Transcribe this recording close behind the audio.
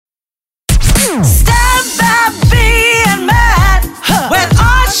Stav, Abby, and Matt with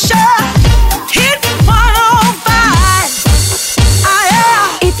Osher. Hit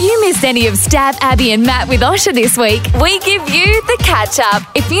 105. If you missed any of Stav, Abby and Matt with Osher this week, we give you the catch-up.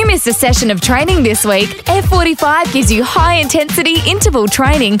 If you missed a session of training this week, F45 gives you high-intensity interval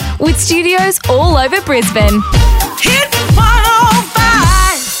training with studios all over Brisbane. Hit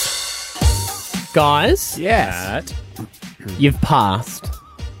 105. Guys, Yes. you've passed.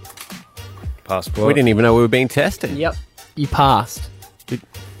 Passport. We didn't even know we were being tested. Yep, you passed.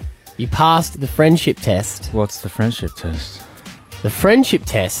 You passed the friendship test. What's the friendship test? The friendship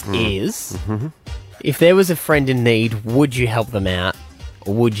test is, if there was a friend in need, would you help them out?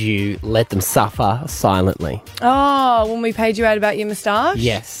 Or would you let them suffer silently? Oh, when we paid you out about your moustache?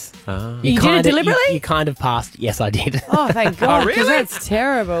 Yes. You did it deliberately? You kind of passed. Yes, I did. Oh, thank God. really? 'Cause that's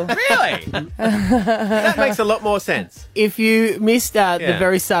terrible. Really? That makes a lot more sense. If you missed the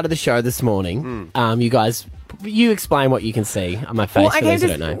very start of the show this morning, you guys, you explain what you can see on my face for those who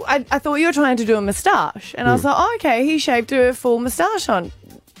don't know. I thought you were trying to do a moustache. And I was like, oh, okay, he shaved a full moustache on.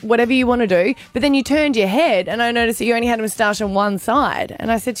 Whatever you want to do. But then you turned your head and I noticed that you only had a moustache on one side.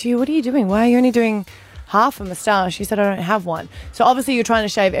 And I said to you, what are you doing? Why are you only doing half a moustache? You said, I don't have one. So obviously you're trying to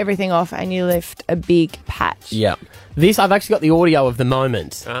shave everything off and you left a big patch. Yep. I've actually got the audio of the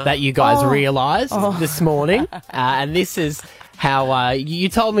moment that you guys realised this morning. And this is how you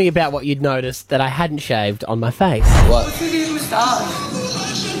told me about what you'd noticed that I hadn't shaved on my face. What's with your moustache?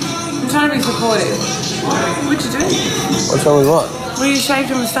 I'm trying to be supportive. What'd you do? What's wrong with what? Well, you shaved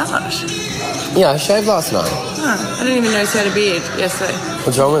your moustache. Yeah, I shaved last night. Oh, I didn't even notice you had a beard yesterday.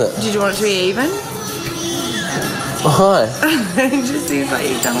 What's wrong with it? Did you want it to be even? Why? It just seems like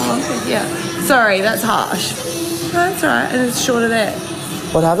you've done a long thing. Yeah. Sorry, that's harsh. No, that's all right. And it's shorter there.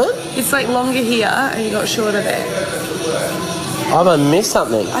 What happened? It's like longer here and you got shorter there. Have I missed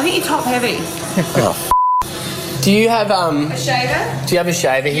something? I think you're top heavy. Oh, Do you have A shaver? Do you have a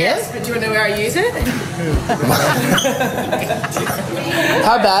shaver here? Yes, but do you want to know where I use it?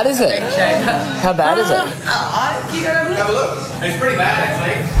 How bad is it? How bad is it? You go have a look. It's pretty bad,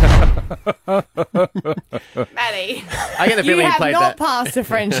 actually. Maddie, I get the you feeling have played not that. passed a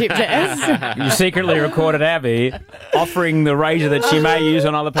friendship test. You secretly recorded Abby offering the razor that she may use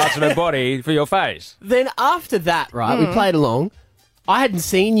on other parts of her body for your face. Then after that, right, we played along. I hadn't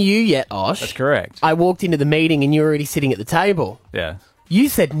seen you yet, Osh. That's correct. I walked into the meeting and you were already sitting at the table. Yeah. You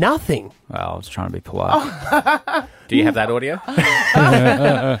said nothing. Well, I was trying to be polite. Do you have that audio?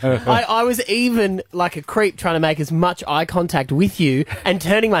 I was even like a creep trying to make as much eye contact with you and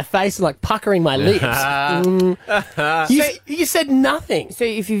turning my face and like puckering my lips. You said nothing. So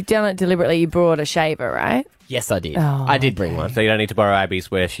if you've done it deliberately, you brought a shaver, right? Yes, I did. Oh. I did bring one. So you don't need to borrow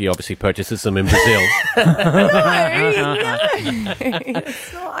Abby's, where she obviously purchases them in Brazil.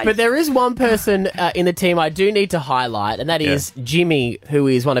 But there is one person in the team I do need to highlight, and that is Jimmy, who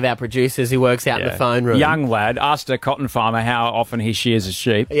is one of our producers who works out in the phone room. Young lad asked a cotton farmer how often he shears his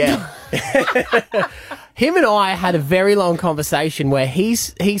sheep. Yeah. Him and I had a very long conversation where he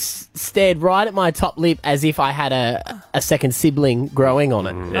stared right at my top lip as if I had a second sibling growing on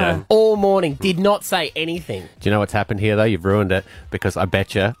it. Yeah. All morning, did not say anything. Do you know what's happened here, though? You've ruined it, because I would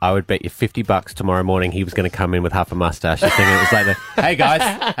bet you $50 tomorrow morning he was going to come in with half a mustache. Thinking it was like, hey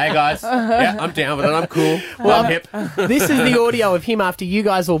guys, yeah, I'm down with it, I'm cool, I'm hip. This is the audio of him after you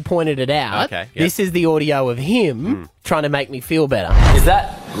guys all pointed it out. Okay, yep. This is the audio of him trying to make me feel better. Is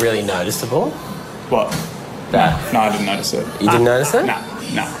that really noticeable? What? That? No, I didn't notice it. You didn't notice it?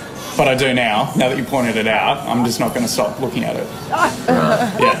 No. But I do now. Now that you pointed it out, I'm just not going to stop looking at it.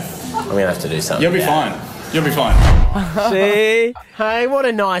 Yeah. I'm going to have to do something. You'll be fine. You'll be fine. See? Hey, what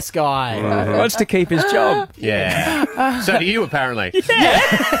a nice guy. Wants to keep his job. Yeah. So do you, apparently.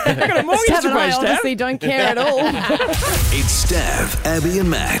 I got a mortgage Stav to and I pay, Stav. obviously don't care at all. It's Stav, Abby and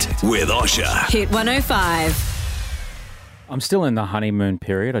Matt with Osher. Hit 105. I'm still in the honeymoon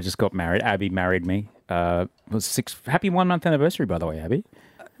period. I just got married. Abby married me. It was happy 1 month anniversary, by the way, Abby.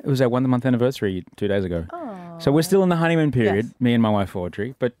 It was our 1 month anniversary 2 days ago. So we're still in the honeymoon period, me and my wife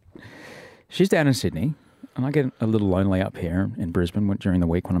Audrey. But she's down in Sydney, and I get a little lonely up here in Brisbane during the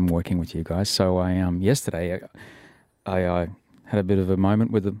week when I'm working with you guys. So I yesterday I had a bit of a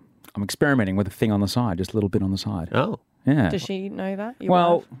moment with I'm experimenting with a thing on the side, just a little bit on the side. Oh. Yeah. Does she know that? Your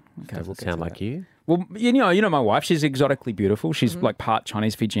Well, wife? okay, Doesn't we'll get sound to like that. you. Well, you know my wife. She's exotically beautiful. She's like part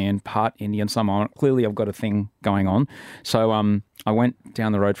Chinese Fijian, part Indian Samoan. Clearly, I've got a thing going on. So I went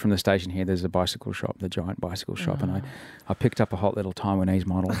down the road from the station here. There's a bicycle shop, the giant bicycle shop, and I picked up a hot little Taiwanese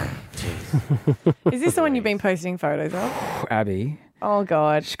model. Is this the one you've been posting photos of? Abby. Oh,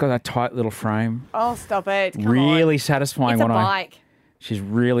 God. She's got that tight little frame. Oh, stop it. Come really on. satisfying It's a when bike. She's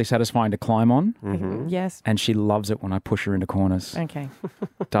really satisfying to climb on. Mm-hmm. Yes. And she loves it when I push her into corners. Okay.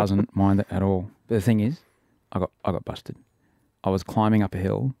 Doesn't mind it at all. But the thing is, I got busted. I was climbing up a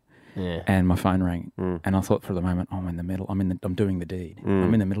hill, and my phone rang, and I thought for the moment, I'm in the middle. I'm doing the deed.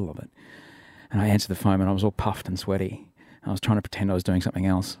 I'm in the middle of it. And I answered the phone, and I was all puffed and sweaty. I was trying to pretend I was doing something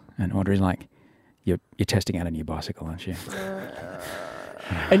else, and Audrey's like, "You're testing out a new bicycle, aren't you?"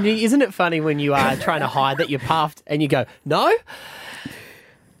 And isn't it funny when you are trying to hide that you're puffed and you go, no?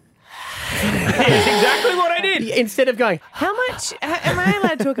 That's exactly what I did. Instead of going, How much? Am I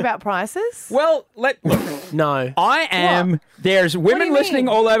allowed to talk about prices? Well, look. no. I am. What? There's do women you listening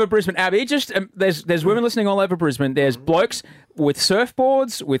mean? all over Brisbane. Abby, just there's women listening all over Brisbane. There's blokes with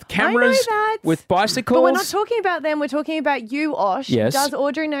surfboards, with cameras, that. with bicycles. But we're not talking about them. We're talking about you, Osh. Yes. Does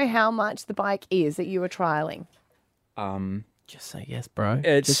Audrey know how much the bike is that you were trialing? Just say yes, bro.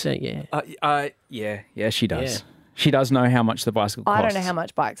 It's Just say yeah. yeah, she does. Yeah. She does know how much the bicycle costs. I don't know how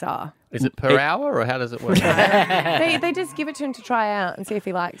much bikes are. Is it per hour or how does it work? They just give it to him to try out and see if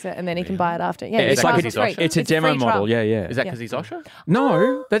he likes it, and then he can buy it after. Yeah, It's the like trial's free. it's a demo free model. trial. Yeah. Is that because he's Osher?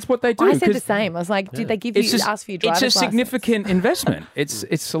 No, that's what they do. I said the 'cause same. I was like, did they give you ask for your it's driver's a license? significant investment.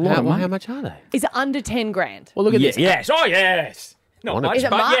 It's a lot of money. How much are they? Is it under 10 grand? Well, look at this. Yes. Oh, yes. Not much, Is it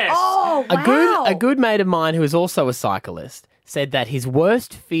but much? yes. Oh, wow. A good mate of mine who is also a cyclist said that his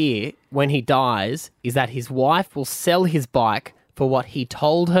worst fear when he dies is that his wife will sell his bike for what he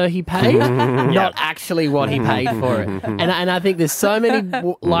told her he paid, not actually what he paid for it. And I think there's so many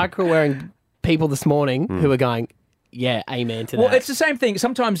lycra wearing people this morning who are going, yeah, amen to that. Well, it's the same thing.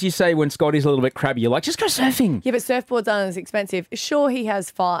 Sometimes you say when Scotty's a little bit crabby, you're like, just go surfing. Yeah, but surfboards aren't as expensive. Sure, he has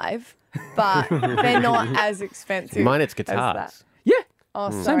 5, but they're not as expensive. Mine, it's as guitars. that. Yeah. Oh,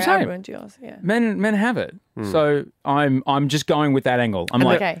 sorry, Same. I ruined yours. Yeah. Men have it. So I'm just going with that angle. I'm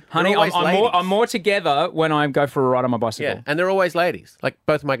like, Okay. honey, They're always ladies. I'm more together when I go for a ride on my bicycle. Yeah, and they're always ladies. Like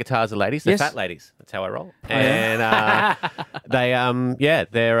both my guitars are ladies. They're Yes. fat ladies. That's how I roll. And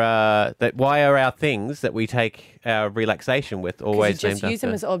they're why are our things that we take our relaxation with always You named just use them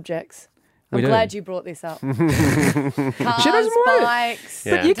after? as objects. We I'm do. glad you brought this up. Cars, She doesn't want it. bikes.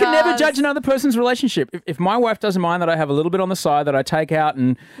 Yeah. But you can never guitars. judge another person's relationship. If my wife doesn't mind that I have a little bit on the side that I take out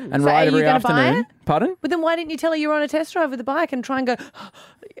and So ride are every you gonna buy afternoon. it? Pardon? But then why didn't you tell her you were on a test drive with the bike and try and go,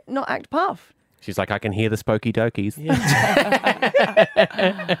 not act puff? She's like, I can hear the spokey dokies.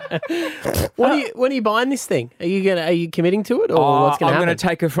 When are you buying this thing? Are you committing to it, or what's going to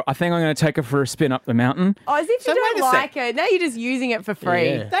happen? I think I'm going to take her for a spin up the mountain. Oh, as if So you don't wait a like her. Now you're just using it for free.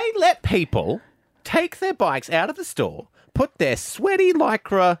 Yeah. They let people take their bikes out of the store, put their sweaty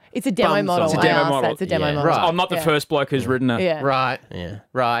lycra. It's a demo bums model. on. It's a demo I asked model. that. It's a demo Yeah. model. Right. I'm not the Yeah. first bloke who's ridden it. Yeah. Right. Yeah.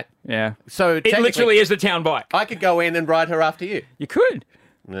 Right. Yeah. So It literally is the town bike. I could go in and ride her after you. You could.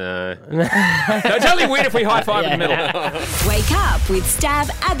 No. No, it's only weird if we high five in the middle. Wake up with Stav,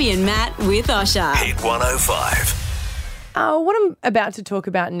 Abby and Matt with Osher. Hit 105. What I'm about to talk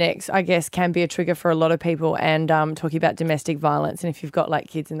about next, I guess, can be a trigger for a lot of people, and talking about domestic violence. And if you've got like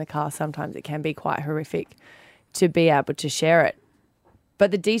kids in the car, sometimes it can be quite horrific to be able to share it.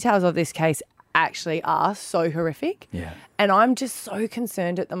 But the details of this case actually are so horrific. Yeah. And I'm just so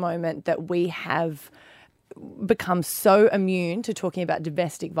concerned at the moment that we have become so immune to talking about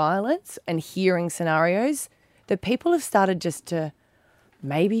domestic violence and hearing scenarios that people have started just to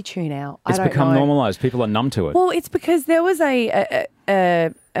maybe tune out. It's I don't become know. normalised. People are numb to it. Well, it's because there was a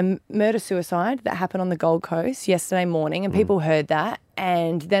murder-suicide that happened on the Gold Coast yesterday morning, and people heard that.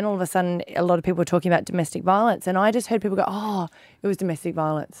 And then all of a sudden, a lot of people were talking about domestic violence. And I just heard people go, oh, it was domestic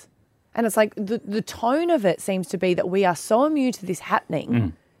violence. And it's like the tone of it seems to be that we are so immune to this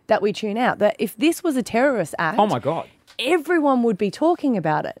happening that we tune out. That if this was a terrorist act, Oh, my God. everyone would be talking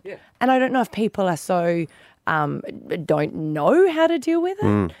about it. Yeah. And I don't know if people are so don't know how to deal with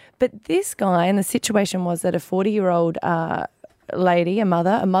it. But this guy, and the situation was that a 40-year-old lady, a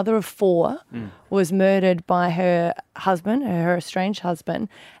mother of 4, was murdered by her husband, her estranged husband,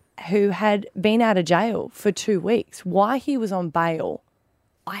 who had been out of jail for 2 weeks. Why he was on bail,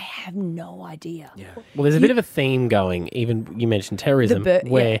 I have no idea. Yeah. Well, there's a bit of a theme going. Even you mentioned terrorism,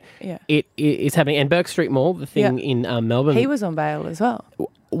 where yeah. it is happening. And Burke Street Mall, the thing in Melbourne. He was on bail as well.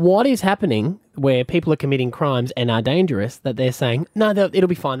 What is happening where people are committing crimes and are dangerous that they're saying, no, it'll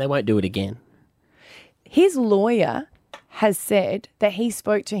be fine, they won't do it again? His lawyer has said that he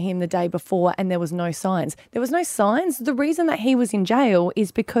spoke to him the day before and there was no signs. There was no signs. The reason that he was in jail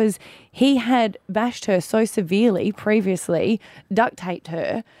is because he had bashed her so severely previously, duct taped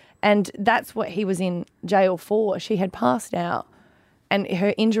her, and that's what he was in jail for. She had passed out and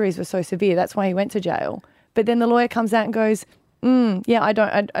her injuries were so severe. That's why he went to jail. But then the lawyer comes out and goes, I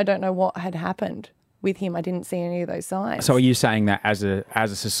don't know what had happened. with him, I didn't see any of those signs. So are you saying that as a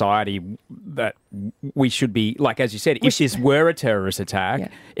society that we should be, like, as you said, if this were a terrorist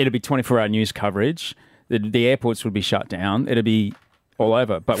attack, it'd be 24-hour news coverage, the airports would be shut down, it'd be all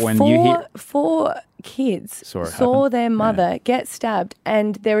over. But when you hear... Four kids saw their mother get stabbed,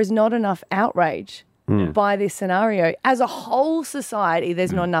 and there is not enough outrage by this scenario. As a whole society,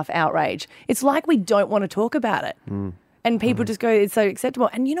 there's not enough outrage. It's like we don't want to talk about it. And people just go, it's so acceptable.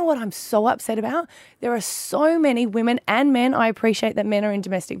 And you know what I'm so upset about? There are so many women and men, I appreciate that men are in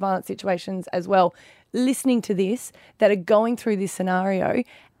domestic violence situations as well, listening to this, that are going through this scenario,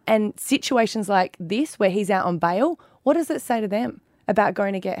 and situations like this where he's out on bail, what does it say to them about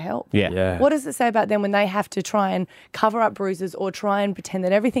going to get help? Yeah. What does it say about them when they have to try and cover up bruises or try and pretend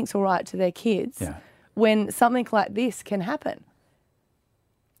that everything's all right to their kids when something like this can happen?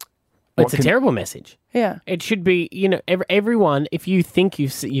 It's a terrible message. Yeah. It should be, everyone, if you think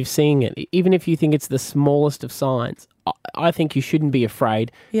you've seen it, even if you think it's the smallest of signs, I think you shouldn't be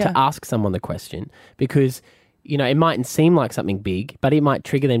afraid to ask someone the question, because, it mightn't seem like something big, but it might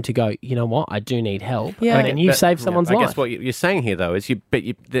trigger them to go, you know what, I do need help. Yeah. And you save someone's life. I guess what you're saying here, though, is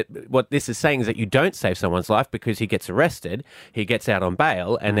what this is saying is that you don't save someone's life because he gets arrested, he gets out on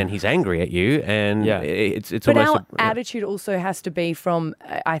bail, and then he's angry at you, and it's but almost... our attitude also has to be from,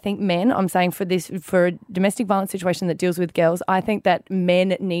 I think, men. I'm saying for a domestic violence situation that deals with girls, I think that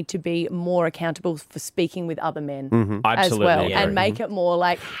men need to be more accountable for speaking with other men as well, and make it more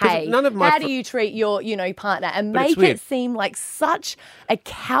like, hey, how do you treat your, partner? And make it seem like such a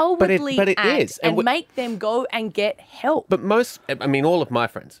cowardly but it act, is. and make them go and get help. But all of my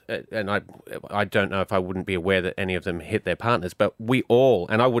friends, and I don't know if I wouldn't be aware that any of them hit their partners, but we all,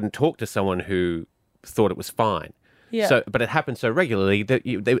 and I wouldn't talk to someone who thought it was fine. Yeah. So, but it happens so regularly that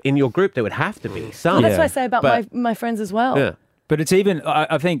in your group there would have to be some. Well, that's what I say about my friends as well. Yeah. But it's even,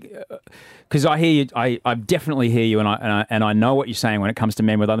 I think, because I hear you, I definitely hear you, and I know what you're saying when it comes to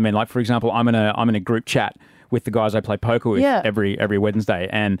men with other men. Like, for example, I'm in a group chat with the guys I play poker with every Wednesday,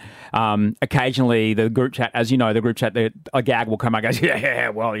 and occasionally the group chat, as you know, a gag will come out and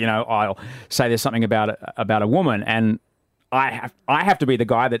goes, well, I'll say there's something about a woman, and I have to be the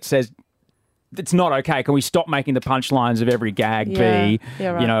guy that says, it's not okay. Can we stop making the punchlines of every gag be,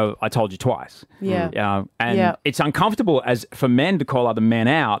 I told you twice. Yeah. It's uncomfortable for men to call other men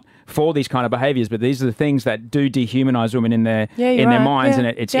out for these kind of behaviours, but these are the things that do dehumanise women in their minds, and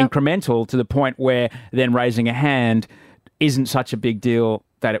it's incremental to the point where then raising a hand isn't such a big deal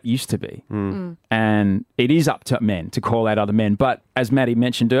that it used to be. And it is up to men to call out other men. But as Maddie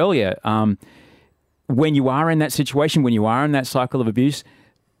mentioned earlier, when you are in that situation, when you are in that cycle of abuse,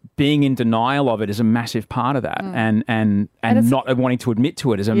 being in denial of it is a massive part of that, and not wanting to admit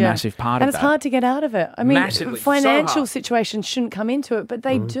to it is a massive part of that. And it's hard to get out of it. I mean, Massively. financial situations shouldn't come into it, but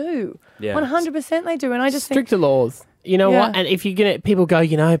they do. 100% they do. And I just stricter laws. You know what? And if you're gonna, people go,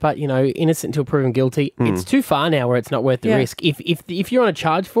 innocent until proven guilty. It's too far now where it's not worth the risk. If you're on a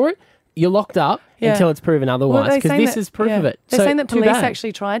charge for it, you're locked up until it's proven otherwise, because this is proof of it. They're saying that police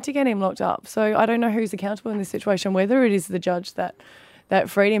actually tried to get him locked up. So I don't know who's accountable in this situation, whether it is the judge that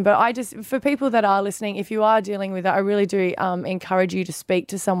freed him. But for people that are listening, if you are dealing with it, I really do encourage you to speak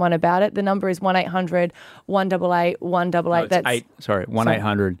to someone about it. The number is 1-800-188-188. No, That's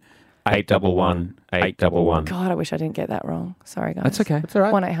 1-800-811-811. God, I wish I didn't get that wrong. Sorry, guys. That's okay. That's all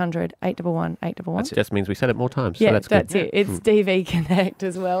right. 1-800-811-811. That just means we said it more times. Yeah, so that's good. that's it. It's DV Connect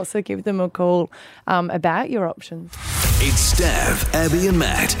as well. So give them a call about your options. It's Stav, Abby and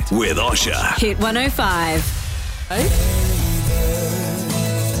Matt with Osher. Hit 105.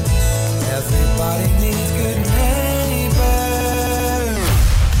 Everybody needs good neighbors.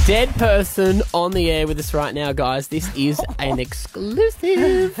 Dead person on the air with us right now, guys. This is an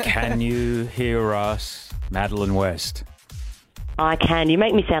exclusive. Can you hear us, Madeline West? I can. You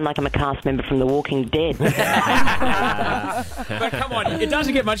make me sound like I'm a cast member from The Walking Dead. But come on, it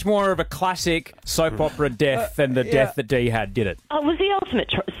doesn't get much more of a classic soap opera death than the death that Dee had, did it? Oh, it was the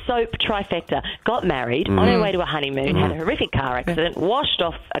ultimate soap trifecta. Got married, on her way to a honeymoon, had a horrific car accident, washed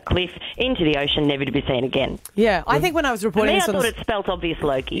off a cliff into the ocean, never to be seen again. Yeah, I think when I was reporting I thought it spelt obvious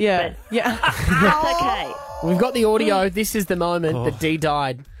Loki. Yeah. That's okay. We've got the audio. This is the moment that Dee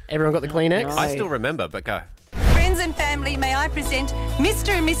died. Everyone got the Kleenex? I still remember, but go. Friends and family, may I present Mr.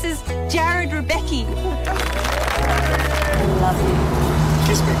 and Mrs. Jared Rebecki. Love you.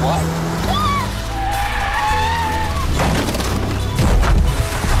 Kiss me, what?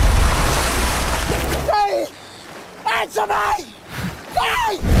 Hey! Answer me!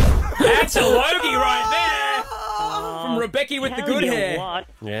 Hey! That's a Logie right there! From Rebecca with the Tell good you hair. What,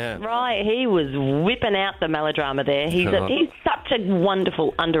 Yeah. Right, he was whipping out the melodrama there. He's such a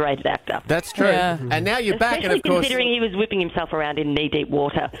wonderful, underrated actor. That's true. Yeah. And now you're back, and Especially of course, considering he was whipping himself around in knee-deep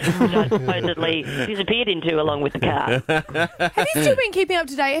water, which I supposedly disappeared into along with the car. Have you still been keeping up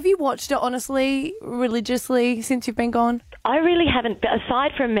to date? Have you watched it honestly, religiously since you've been gone? I really haven't,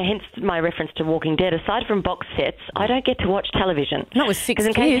 aside from, hence my reference to Walking Dead, aside from box sets, I don't get to watch television. Not with 6 Because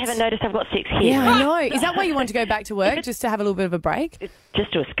in case you kids. haven't noticed, I've got 6 kids. Yeah, I know. Is that why you want to go back to work, just to have a little bit of a break? It's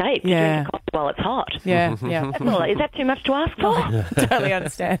just to escape, Yeah. to drink a coffee while it's hot. Yeah, yeah. That's all. Is that too much to ask for? Totally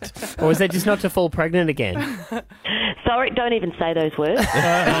understand. Or is that just not to fall pregnant again? Sorry, don't even say those words. Those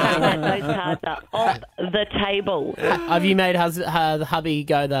cards are off the table. Have you made hubby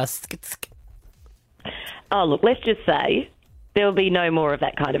go the sk? Oh, look, let's just say there will be no more of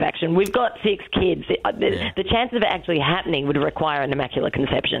that kind of action. We've got 6 kids. The chance of it actually happening would require an immaculate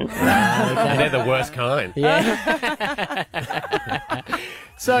conception. they're the worst kind. Yeah.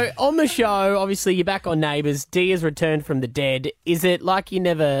 So on the show, obviously you're back on Neighbours. Dee has returned from the dead. Is it like you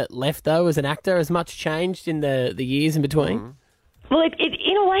never left though as an actor? Has much changed in the years in between? Well,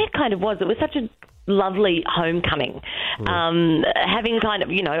 in a way it kind of was. It was such a lovely homecoming. Having kind of,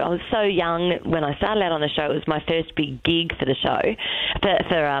 I was so young when I started out on the show. It was my first big gig for the show,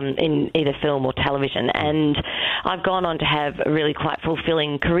 in either film or television, and I've gone on to have a really quite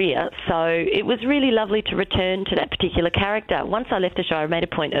fulfilling career. So it was really lovely to return to that particular character. Once I left the show, I made a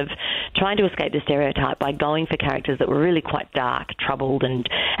point of trying to escape the stereotype by going for characters that were really quite dark, troubled, and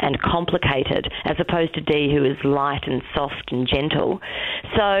complicated, as opposed to Dee, who is light and soft and gentle.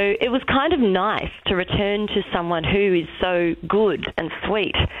 So it was kind of nice to return to someone who is so good and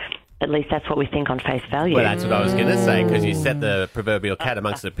sweet. At least that's what we think on face value. Well, that's what I was going to say, because you set the proverbial cat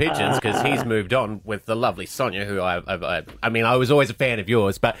amongst the pigeons, because he's moved on with the lovely Sonia, who I mean, I was always a fan of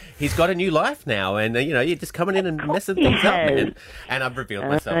yours, but he's got a new life now, and, you're just coming in and messing things up, man. And I've revealed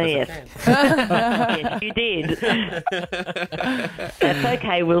myself as a fan. Yes, you did. That's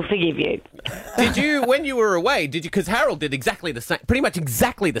okay, we'll forgive you. Did you, when you were away, because Harold did pretty much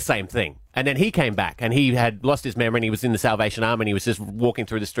exactly the same thing. And then he came back, and he had lost his memory, and he was in the Salvation Army, and he was just walking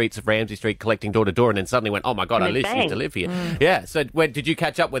through the streets of Ramsey Street collecting door to door, and then suddenly went, oh my God, I used to live here. Yeah, so did you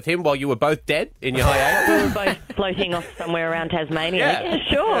catch up with him while you were both dead in your hiatus? We were both floating off somewhere around Tasmania. Yeah,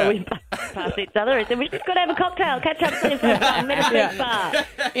 sure. Yeah. We passed each other and said, we've just got to have a cocktail, catch up soon for a medicine bar.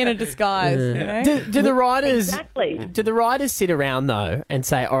 In a disguise. Do the writers Exactly. Do the writers sit around though and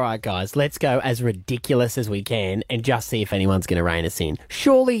say, all right guys, let's go as ridiculous as we can and just see if anyone's going to rein us in?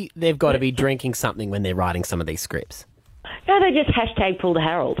 Surely they've got to be drinking something when they're writing some of these scripts. No, they just hashtag pull the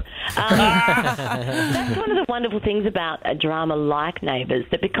Harold. That's one of the wonderful things about a drama like Neighbours,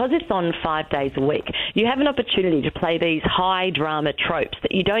 that because it's on 5 days a week, you have an opportunity to play these high drama tropes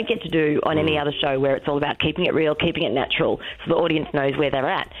that you don't get to do on any other show, where it's all about keeping it real, keeping it natural, so the audience knows where they're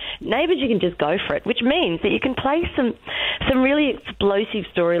at. Neighbours, you can just go for it, which means that you can play some really explosive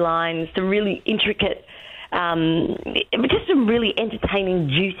storylines, some really intricate, just some really entertaining,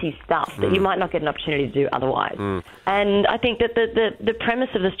 juicy stuff that you might not get an opportunity to do otherwise. And I think that the premise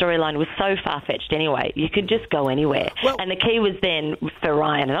of the storyline was so far-fetched anyway, you could just go anywhere. And the key was then, for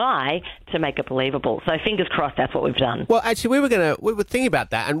Ryan and I, to make it believable. So fingers crossed that's what we've done. Well, actually, we were thinking about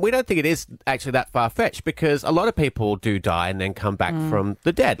that, and we don't think it is actually that far-fetched, because a lot of people do die and then come back from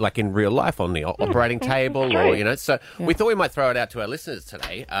the dead, like in real life on the operating table, or, so we thought we might throw it out to our listeners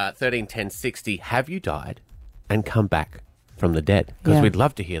today. 131060, have you died and come back from the dead? Because we'd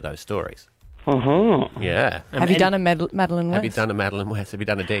love to hear those stories. Yeah. Have you done a Madeline West? Have you done a Madeline West? Have you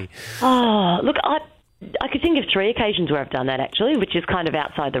done a D? Oh, look, I could think of 3 occasions where I've done that, actually, which is kind of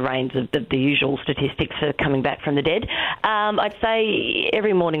outside the range of the usual statistics for coming back from the dead. I'd say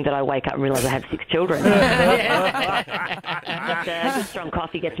every morning that I wake up and realise I have 6 children. Just a good strong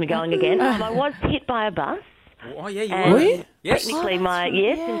coffee gets me going again. I was hit by a bus. Oh, yeah, you were. Yes. Technically, in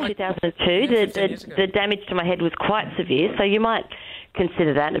 2002, the damage to my head was quite severe, so you might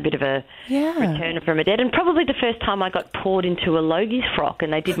consider that a bit of a return from a dead. And probably the first time I got poured into a Logies frock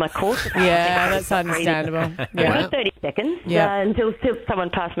and they did my course. Yeah, that's understandable. Yeah. 30 seconds until someone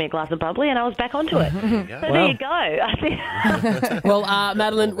passed me a glass of bubbly and I was back onto it. There you go. Well,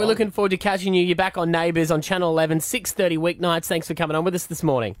 Madeline, we're looking forward to catching you. You're back on Neighbours on Channel 11, 6:30 weeknights. Thanks for coming on with us this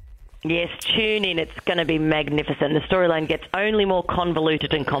morning. Yes, tune in. It's going to be magnificent. The storyline gets only more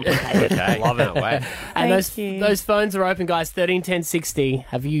convoluted and complicated. Okay, love it. Way. And those phones are open, guys. 131060.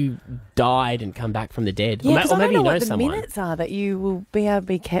 Have you died and come back from the dead? Yeah, or maybe I don't know you what the someone. minutes are that you will be able to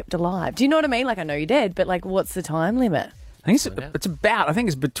be kept alive. Do you know what I mean? Like, I know you're dead, but like, what's the time limit? I think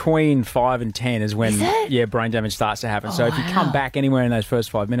it's between 5 and 10 is when brain damage starts to happen. So if you come back anywhere in those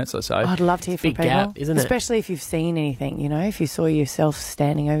first 5 minutes or so, I'd love to hear from big people, gap, isn't it? Especially if you've seen anything. If you saw yourself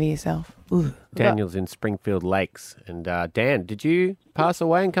standing over yourself. Ooh. Daniel's in Springfield Lakes. And Dan, did you pass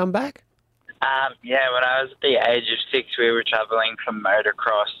away and come back? Yeah, when I was at the age of 6, we were travelling from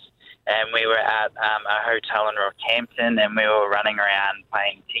motocross, and we were at a hotel in Rockhampton, and we were running around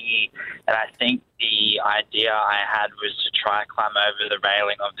playing tingy. And I think the idea I had was to try climb over the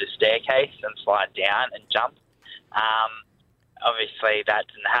railing of the staircase and slide down and jump. Obviously, that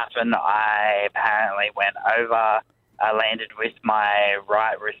didn't happen. I apparently went over. I landed with my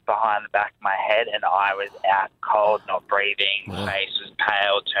right wrist behind the back of my head, and I was out cold, not breathing. Face was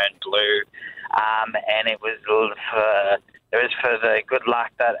pale, turned blue, and it was for the good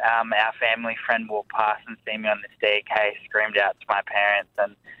luck that our family friend walked past and see me on the staircase, screamed out to my parents,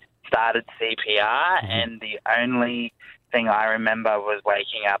 and started CPR. And the only thing I remember was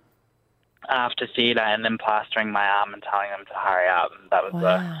waking up after theatre and then plastering my arm and telling them to hurry up. And that was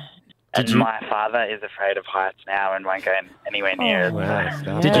And my father is afraid of heights now and won't go anywhere near it.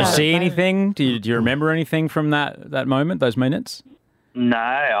 Wow. Did you see anything? Do you remember anything from that moment, those minutes? No,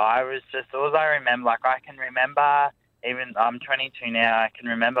 I was just, all I remember, I can remember, even I'm 22 now, I can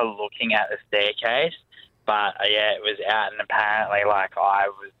remember looking at the staircase, but it was out, and apparently I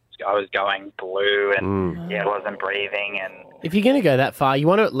was going blue and wasn't breathing. And if you're going to go that far, you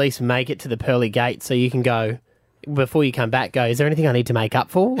want to at least make it to the pearly gate so you can go, before you come back, is there anything I need to make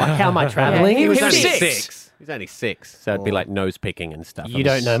up for? How am I travelling? He was only 6. He was only 6, so it'd be like nose picking and stuff. You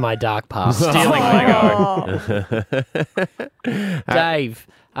don't know my dark past. Stealing Lego. Dave,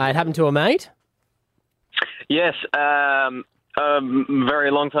 it happened to a mate? Yes, a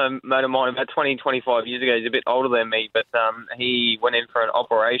very long-term mate of mine, about 20, 25 years ago. He's a bit older than me, but he went in for an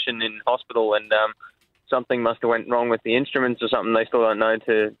operation in hospital, and something must have went wrong with the instruments or something. They still don't know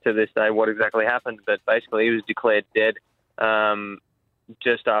to this day what exactly happened, but basically he was declared dead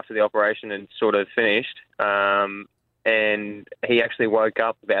just after the operation had sort of finished. And he actually woke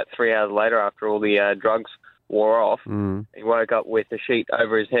up about 3 hours later after all the drugs wore off. He woke up with a sheet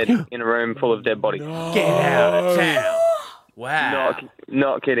over his head in a room full of dead bodies. Get out of town. Wow.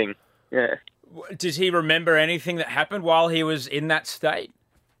 Not kidding. Yeah. Does he remember anything that happened while he was in that state?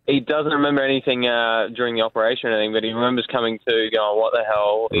 He doesn't remember anything during the operation or anything, but he remembers coming to, going, what the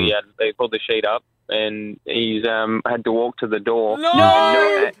hell? They pulled the sheet up, and he's had to walk to the door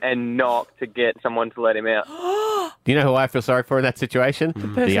and knock to get someone to let him out. Do you know who I feel sorry for in that situation? The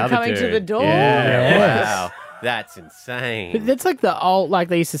person other coming dude. to the door. Yeah. Wow. That's insane. But that's like the old, like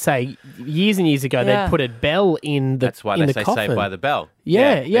they used to say years and years ago, they'd put a bell in the That's why in they the say coffin. Saved by the Bell.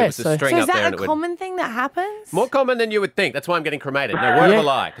 Yeah. There was a string So up is there that and a it would... common thing that happens? More common than you would think. That's why I'm getting cremated. No word of a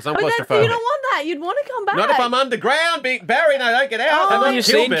lie, because I'm But claustrophobic. you don't want that. You'd want to come back. Not if I'm underground, being buried and I don't get out. Haven't you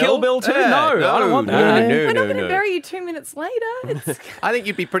seen Kill Bill too? No, I don't want that. No, We're not going to no. bury you 2 minutes later. It's... I think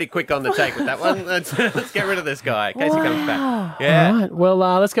you'd be pretty quick on the take with that one. Let's get rid of this guy in case he comes back. Yeah. All right. Well,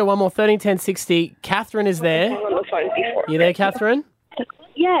 let's go one more. 13, 10, 60. Catherine is there. You there, Catherine?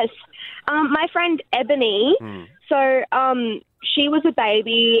 Yes. My friend Ebony, so she was a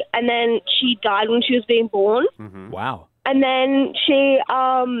baby and then she died when she was being born. Wow. And then she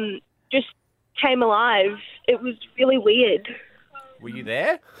just came alive. It was really weird. Were you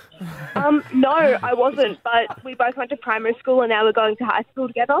there? No, I wasn't, but we both went to primary school and now we're going to high school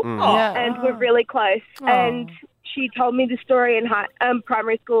together. And we're really close. And she told me the story in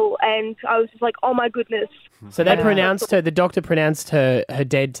primary school and I was just like, oh my goodness. So they pronounced her, the doctor pronounced her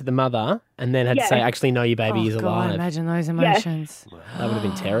dead to the mother and then had to say, actually, no, your baby is alive. Imagine those emotions. That would have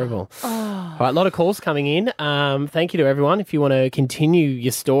been terrible. All right, a lot of calls coming in. Thank you to everyone. If you want to continue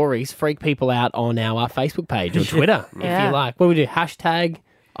your stories, freak people out on our Facebook page or Twitter, if you like. What do we do? Hashtag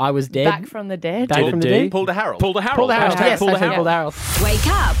I was dead. Back from the dead. Back from the dead. Pulled a Harold. Pulled a Harold. Pulled a Harold. Yes, Pulled a hashtag Harold. Pulled a Harold. Wake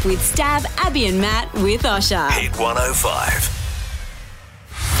up with Stav, Abby and Matt with Osher. Hit 105.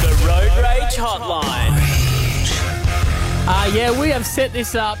 The Road Rage Hotline. We have set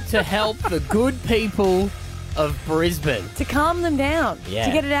this up to help the good people of Brisbane. To calm them down. Yeah.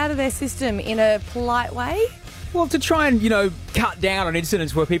 To get it out of their system in a polite way. Well, to try and, cut down on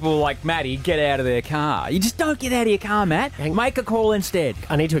incidents where people like Matty get out of their car. You just don't get out of your car, Matt. Make a call instead.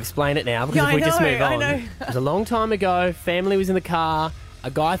 I need to explain it now because Yeah, if we I just know, move on. I know. It was a long time ago. Family was in the car.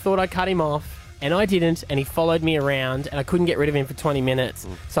 A guy thought I cut him off, and I didn't, and he followed me around, and I couldn't get rid of him for 20 minutes.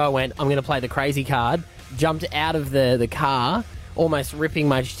 So I went, I'm going to play the crazy card, jumped out of the car, almost ripping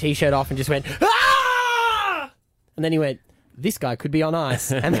my T-shirt off, and just went, ah! And then he went, this guy could be on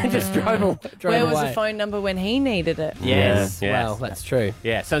ice, and then just drove away. Where was the phone number when he needed it? Yes, Yes. well, that's true.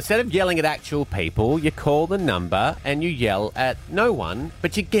 Yeah, so instead of yelling at actual people, you call the number and you yell at no one,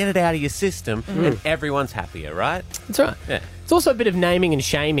 but you get it out of your system, and everyone's happier, right? That's right. Yeah. It's also a bit of naming and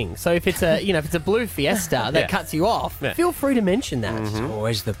shaming. So if it's a blue Fiesta that Yeah. cuts you off, Yeah. feel free to mention that. It's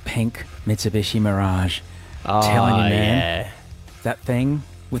always the pink Mitsubishi Mirage. Telling you, man. yeah. That thing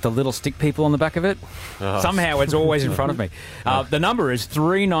with the little stick people on the back of it. Somehow it's always in front of me. The number is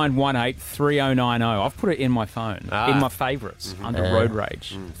 3918-3090. I've put it in my phone, in my favourites, under Road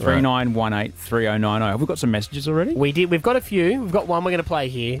Rage. 3918-3090. Have we got some messages already? We did. We've got a few. We've got one we're going to play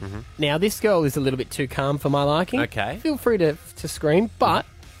here. Now, this girl is a little bit too calm for my liking. Okay. Feel free to scream, but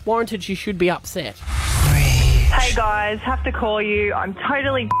warranted she should be upset. Hey guys, have to call you. I'm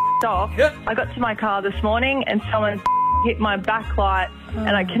totally off. I got to my car this morning and someone hit my backlight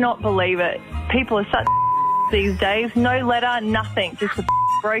and I cannot believe it. People are such these days. No letter, nothing. Just a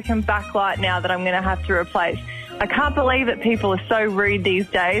broken backlight now that I'm going to have to replace. I can't believe that people are so rude these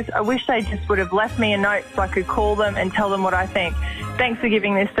days. I wish they just would have left me a note so I could call them and tell them what I think. Thanks for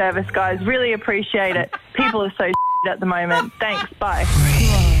giving this service, guys. Really appreciate it. People are so at the moment. Thanks. Bye.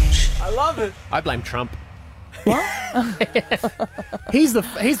 I love it. I blame Trump. He's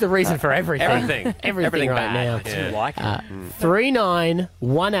the reason for everything. Everything right bad. now. Yeah. Like it.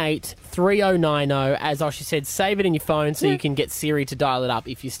 3918-3090. As Osher said, save it in your phone so you can get Siri to dial it up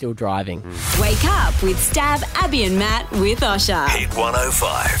if you're still driving. Wake up with Stav, Abby and Matt with Osher. Hit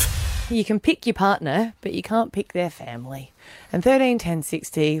 105. You can pick your partner, but you can't pick their family. And 13 10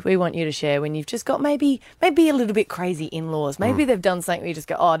 60, we want you to share when you've just got maybe a little bit crazy in-laws. Maybe they've done something where you just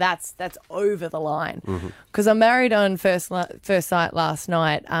go, oh, that's over the line. Because I'm married on first sight last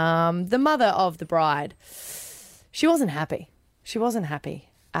night. The mother of the bride, she wasn't happy. She wasn't happy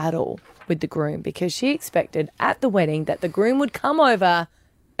at all with the groom because she expected at the wedding that the groom would come over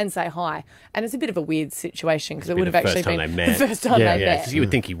and say hi. And it's a bit of a weird situation because it would have actually been the first time they met. Because you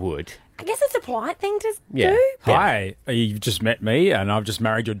would think he would. I guess it's a polite thing to do. Hi, you've just met me and I've just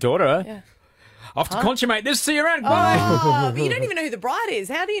married your daughter. Yeah. I have to consummate this. See you around. Oh, but you don't even know who the bride is.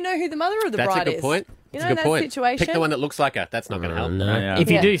 How do you know who the mother of the bride is? That's a good point. You That's know a good that point. situation? Pick the one that looks like her. That's not going to help. No. Yeah. If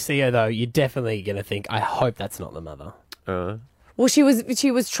you do see her, though, you're definitely going to think, I hope that's not the mother. Well, she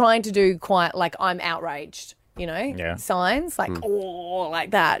was trying to do quite like I'm outraged, Yeah. signs like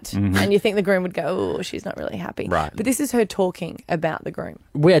like that, and you think the groom would go, oh, she's not really happy, Right. But this is her talking about the groom.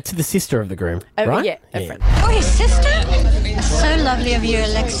 We're to the sister of the groom, right? Yeah, a friend. Oh, his sister? So lovely of you,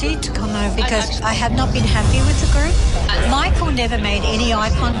 Alexi, to come over because I have not been happy with the group. Michael never made any eye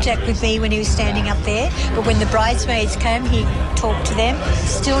contact with me when he was standing up there, but when the bridesmaids came, he talked to them.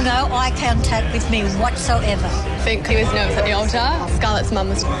 Still no eye contact with me whatsoever. I think he was nervous at the altar. Scarlett's mum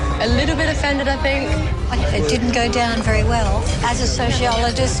was a little bit offended, I think. It didn't go down very well. As a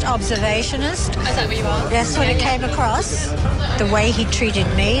sociologist, observationist, Is that what you are? that's what it came across. The way he treated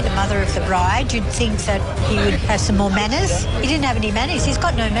me, the mother of the bride, you'd think that he would have some more manners. He didn't have any manners. He's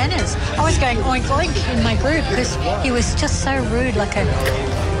got no manners. I was going oink oink in my group because he was just so rude, I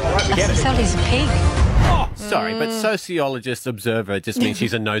felt he's a pig. Sorry, but sociologist observer just means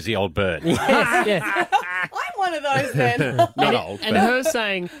she's a nosy old bird. Yes. I'm one of those then. Not old. And but- her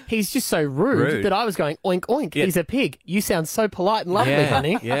saying, he's just so rude that I was going, oink, oink, Yeah. he's a pig. You sound so polite and lovely,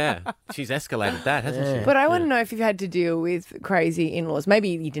 honey. Yeah. She's escalated that, hasn't she? But I want to know if you've had to deal with crazy in-laws. Maybe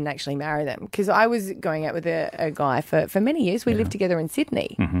you didn't actually marry them. Because I was going out with a guy for many years. We lived together in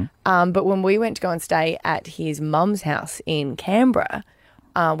Sydney. But when we went to go and stay at his mum's house in Canberra,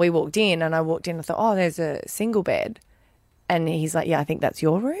 we walked in and I walked in and thought, oh, there's a single bed. And he's like, yeah, I think that's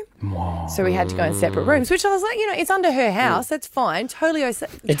your room. Wow. So we had to go in separate rooms, which I was like, it's under her house. That's fine. Totally. It's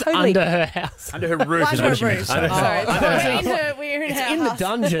under her house. Under her roof is Under what she her means. roof. Sorry. We're in It's her in the house.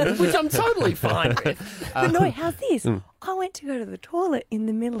 dungeon, which I'm totally fine with. But no, how's this? I went to go to the toilet in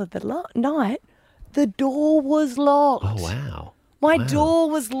the middle of the night. The door was locked. Oh, wow. My door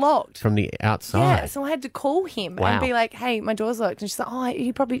was locked. From the outside. Yeah, so I had to call him Wow. and be like, "Hey, my door's locked." And she's like, "Oh,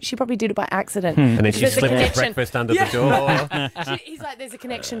 she probably did it by accident." And then she There's a slipped her connection. breakfast under the door. He's like, "There's a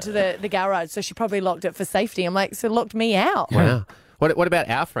connection to the garage, so she probably locked it for safety." I'm like, "So locked me out." Wow. What about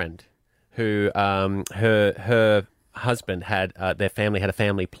our friend who her husband had their family had a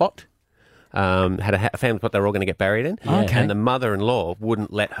family plot. Had a family plot they were all going to get buried in. Okay. And the mother-in-law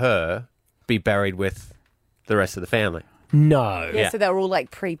wouldn't let her be buried with the rest of the family. No. Yeah, so they were all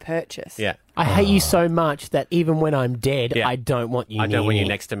like pre-purchased. Yeah. I hate you so much that even when I'm dead, Yeah. I don't want you I near don't want you me.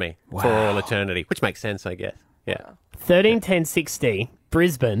 next to me for all eternity, which makes sense, I guess. Yeah. 13 10 60,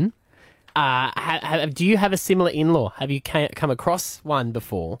 Brisbane. Do you have a similar in-law? Have you come across one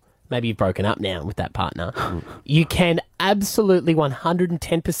before maybe you've broken up now with that partner, you can absolutely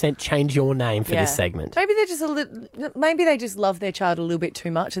 110% change your name for this segment. Maybe they're just maybe they just love their child a little bit too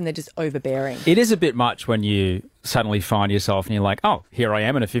much and they're just overbearing. It is a bit much when you suddenly find yourself and you're like, oh, here I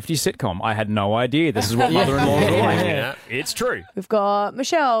am in a 50s sitcom. I had no idea this is what mother-in-law is doing. Yeah. It's true. We've got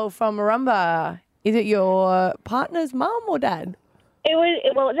Michelle from Marumba. Is it your partner's mum or dad? It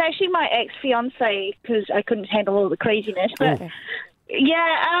was actually my ex-fiance because I couldn't handle all the craziness. But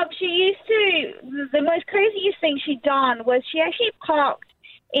yeah, she used to. The most craziest thing she'd done was she actually parked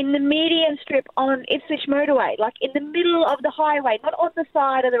in the median strip on Ipswich motorway, like in the middle of the highway, not on the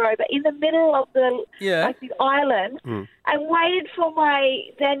side of the road, but in the middle of the like the island, and waited for my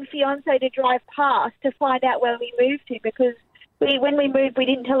then fiance to drive past to find out where we moved to because. When we moved, we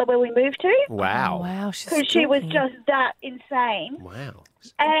didn't tell her where we moved to. Wow. Oh, wow. Because she was just that insane. Wow.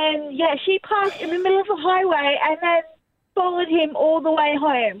 And, yeah, she parked in the middle of the highway and then followed him all the way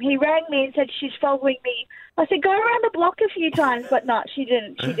home. He rang me and said she's following me. I said, go around the block a few times, but no, she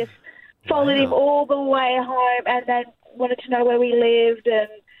didn't. She just followed him all the way home and then wanted to know where we lived and,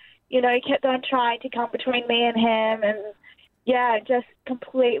 you know, kept on trying to come between me and him. And, yeah, just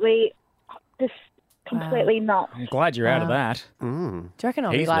completely nuts. I'm glad you're out of that. Do you reckon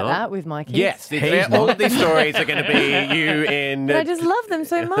I'll be like that with my kids? Yes. All of these stories are going to be you in... But I just love them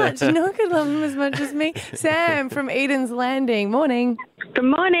so much. No one could love them as much as me. Sam from Eden's Landing. Morning. Good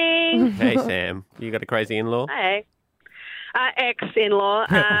morning. Hey, Sam. You got a crazy in-law? Hey. Ex-in-law.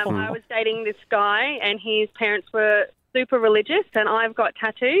 I was dating this guy and his parents were super religious and I've got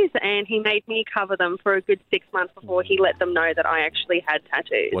tattoos and he made me cover them for a good 6 months before he let them know that I actually had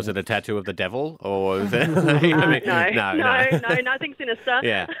tattoos. Was it a tattoo of the devil or was it... No, nothing sinister.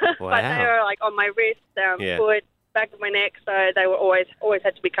 Yeah. Wow. But they were like on my wrist, they're on my foot, back of my neck, so they were always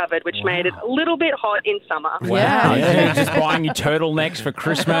had to be covered, which made it a little bit hot in summer. Wow. Yeah. Just buying you turtlenex for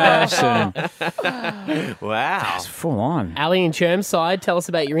Christmas. And... Wow. It's full on. Ali in Chermside, tell us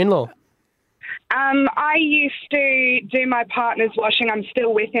about your in-law. I used to do my partner's washing. I'm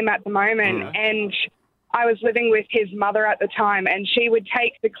still with him at the moment. And I was living with his mother at the time, and she would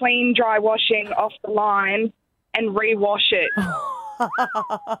take the clean, dry washing off the line and re-wash it.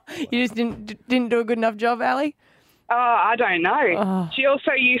 You just didn't do a good enough job, Ali? Oh, I don't know. She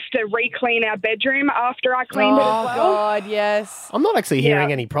also used to re-clean our bedroom after I cleaned it as well. Oh, God, yes. I'm not actually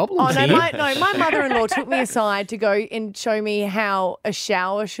hearing any problems here. here. My mother-in-law took me aside to go and show me how a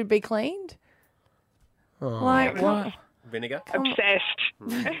shower should be cleaned. Like what? Vinegar? Obsessed.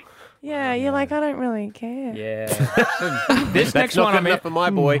 Yeah, you're like, I don't really care. Yeah. This next one, I'm for my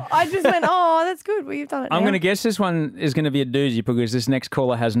boy. I just went, oh, that's good. Well, you've done it I'm now. going to guess this one is going to be a doozy because this next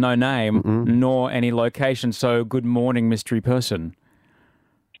caller has no name nor any location. So, good morning, mystery person.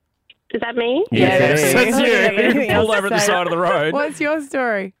 Is that me? Yes, that's you. Pulled over at the side of the road. What's your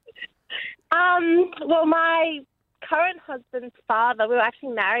story? Well, my current husband's father, we were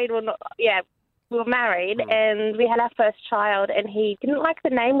actually married. We were married and we had our first child and he didn't like the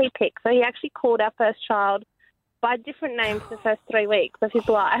name we picked, so he actually called our first child by a different name for the first 3 weeks of his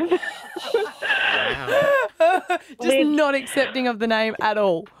life. Just not accepting of the name at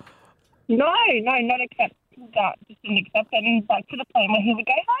all. No, not accepting that. Just didn't accept it. And like to the point where he would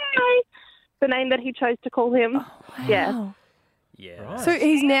go, hi. The name that he chose to call him. Wow. Yeah. Yeah. Right. So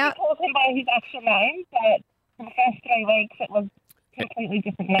he's now... He calls him by his actual name, but for the first 3 weeks it was completely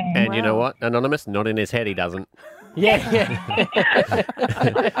different name. And you know what? Anonymous, not in his head, he doesn't. Yeah.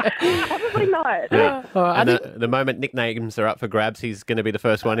 Probably not. Yeah. And the moment nicknames are up for grabs, he's going to be the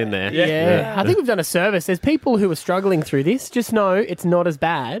first one in there. Yeah. I think we've done a service. There's people who are struggling through this. Just know it's not as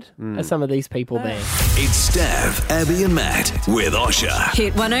bad as some of these people there. It's Stav, Abby and Matt with Osher.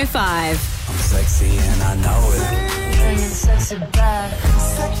 Hit 105. I'm sexy and I know it. Bringing sexy back.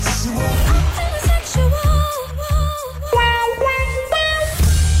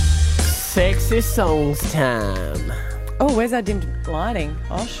 Sexy songs time. Oh, where's our dimmed lighting,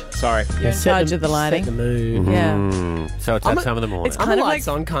 Osh? Sorry. You're in charge of the lighting. Set the mood. Yeah. So it's at some of the morning. I'm a lights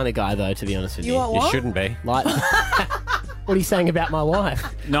on kind of guy, though, to be honest with you. You shouldn't be. Light. What are you saying about my wife?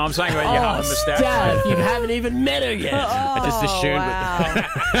 No, I'm saying about your half moustache. Stav, you haven't even met her yet. I just assumed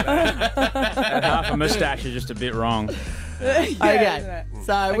That half a moustache is just a bit wrong. Okay.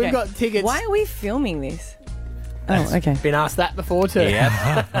 So we've got tickets. Why are we filming this? Oh, okay. Been asked that before too.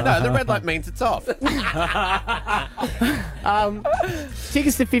 Yeah. No, the red light means it's off.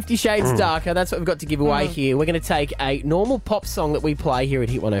 Tickets to 50 Shades Darker. That's what we've got to give away here. We're going to take a normal pop song that we play here at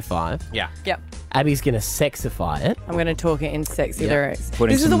Hit 105. Yeah. Yep. Abby's going to sexify it. I'm going to talk it in sexy lyrics.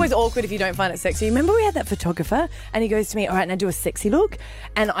 This is always awkward if you don't find it sexy. Remember we had that photographer and he goes to me, all right, now do a sexy look.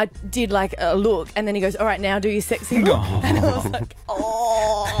 And I did like a look and then he goes, all right, now do your sexy look. And I was like,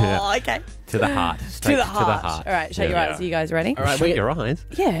 oh. Oh, okay. To the heart. To the heart. All right, shut your eyes. Are you guys ready? All right, shut your eyes.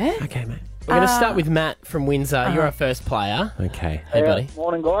 Yeah. Okay, mate. We're going to start with Matt from Windsor. You're our first player. Okay. Hey, buddy.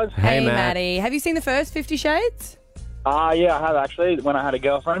 Morning, guys. Hey, Maddie. Have you seen the first 50 Shades? Yeah, I have actually. When I had a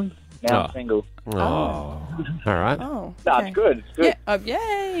girlfriend, now I'm single. Oh. All right. Oh. No, okay. it's good. It's good. Yeah.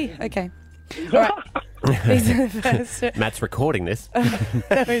 Yay. Okay. All right. These are the first. Matt's recording this. No,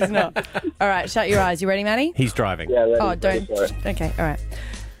 he's not. All right, shut your eyes. You ready, Maddie? He's driving. Yeah, Oh, don't. Okay, all right.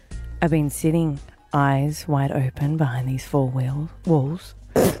 I've been sitting, eyes wide open behind these walls.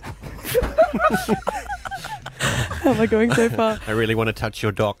 How am I going so far? I really want to touch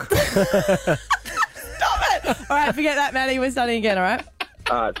your dock. Stop it! All right, forget that, Maddie. We're starting again, all right?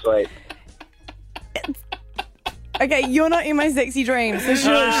 All right, sweet. Okay, you're not in my sexy dreams, so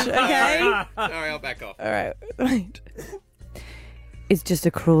shush, okay? Sorry, I'll back off. All right, wait. It's just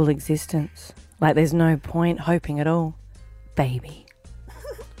a cruel existence. Like there's no point hoping at all. Baby.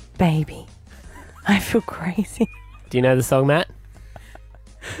 Baby. I feel crazy. Do you know the song, Matt?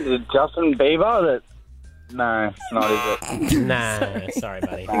 Is it Justin Bieber? No, it's not, is it? No, sorry,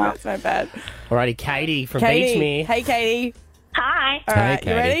 buddy. That's my bad. Alrighty, Katie from Katie. Beachmere. Hey, Katie. Hi. All right,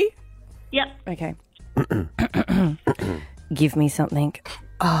 you ready? Yep. Okay. Give me something.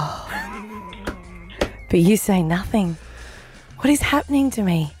 Oh. But you say nothing. What is happening to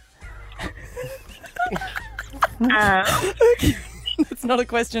me? It's not a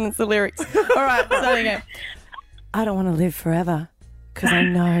question, it's the lyrics. All right, starting again. I don't want to live forever because I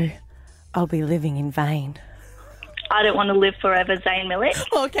know I'll be living in vain. I don't want to live forever, Zayn Malik.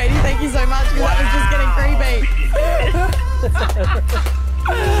 Oh, Katie, thank you so much because that was just getting creepy.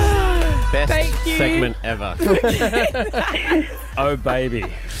 Best Thank you. segment ever. Oh, baby. Your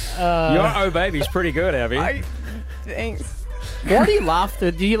oh, baby's pretty good, Abby. Thanks. Why do you laugh? Do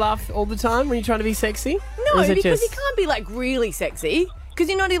you laugh all the time when you're trying to be sexy? No, Or is it because just- you can't be like really sexy because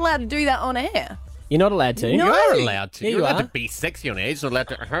you're not allowed to do that on air. You're not allowed to. No. You're allowed to. Yeah, You're you allowed are. to be sexy on air. You're not allowed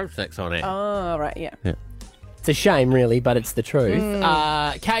to have sex on air. Oh, right, yeah. It's a shame, really, but it's the truth.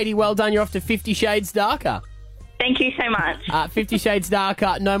 Katie, well done. You're off to 50 Shades Darker. Thank you so much. 50 Shades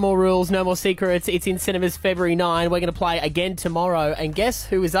Darker, no more rules, no more secrets. It's in cinemas February 9. We're going to play again tomorrow. And guess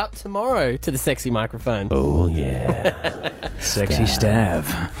who is up tomorrow to the sexy microphone? Oh, yeah. Sexy Stav.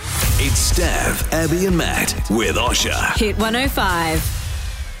 It's Stav, Abby and Matt with Osher. Hit 105.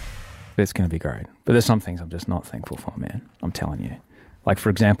 It's going to be great. But there's some things I'm just not thankful for, man. I'm telling you. Like, for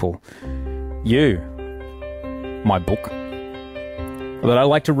example, you, my book, that I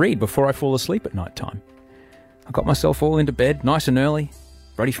like to read before I fall asleep at night time. I got myself all into bed, nice and early,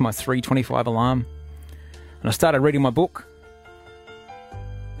 ready for my 3:25 alarm. And I started reading my book.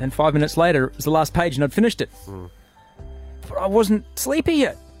 Then 5 minutes later, it was the last page and I'd finished it. But I wasn't sleepy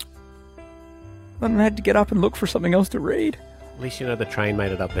yet. Then I had to get up and look for something else to read. At least you know the train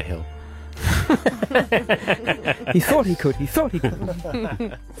made it up the hill. He thought he could. He thought he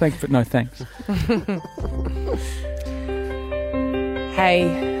could. Thanks, but no thanks.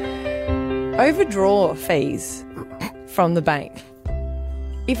 Hey, overdraw fees from the bank.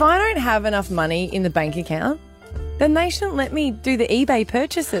 If I don't have enough money in the bank account, then they shouldn't let me do the eBay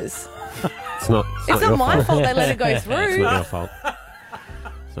purchases. It's not It's not my fault they let it go It's through. not your fault.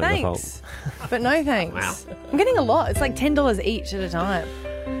 It's not your fault. Thanks. But no thanks. I'm getting a lot. It's like $10 each at a time.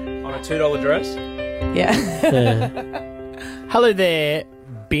 On a $2 dress? Yeah. Hello there,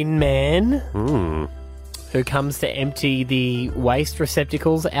 bin man, Who comes to empty the waste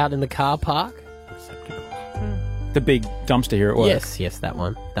receptacles out in the car park. The big dumpster here at work. Yes, that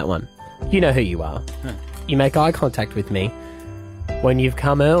one. That one. You know who you are. You make eye contact with me when you've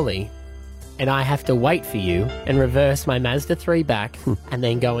come early and I have to wait for you and reverse my Mazda 3 back and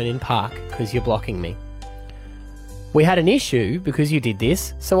then go in and park because you're blocking me. We had an issue because you did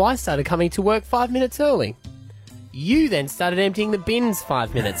this, so I started coming to work 5 minutes early. You then started emptying the bins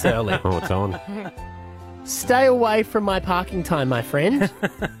 5 minutes early. Oh, it's on. Stay away from my parking time, my friend.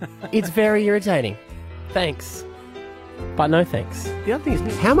 It's very irritating. Thanks. But no thanks. The other thing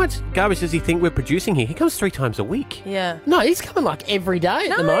is, how much garbage does he think we're producing here? He comes 3 times a week. Yeah. No, he's coming like every day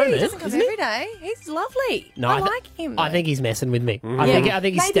at the No, moment. he doesn't come isn't he? every day. He's lovely. No, I like him. I think he's messing with me. Mm. I think he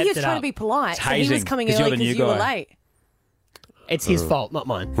Maybe stepped he was it trying up. to be polite, It's so he was hazing, coming 'cause you're early the new because you were guy. late. It's his fault, not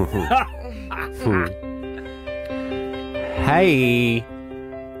mine. Hey,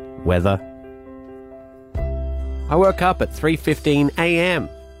 weather. I woke up at 3:15 a.m.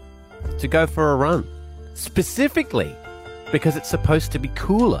 to go for a run, specifically because it's supposed to be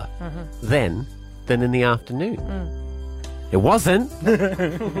cooler then than in the afternoon. It wasn't.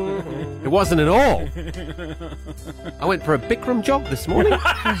 It wasn't at all. I went for a Bikram jog this morning.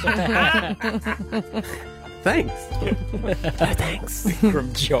 Thanks. Thanks.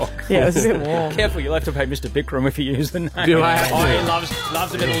 Bikram jock. Yeah, it was a bit warm. Careful, you'll have to pay Mr. Bikram if you use the name. Do I have to? Oh, he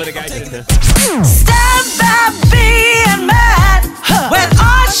loves a bit of litigation. Stav, Abby, and Matt with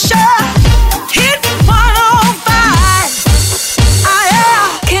Osher. Hit 105.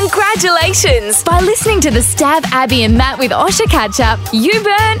 Congratulations! By listening to the Stav, Abby and Matt with Osher catch-up, you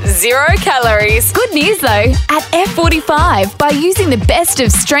burn 0 calories. Good news though, at F45, by using the best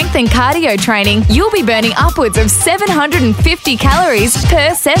of strength and cardio training, you'll be burning upwards of 750 calories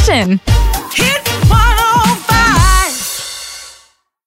per session. Hit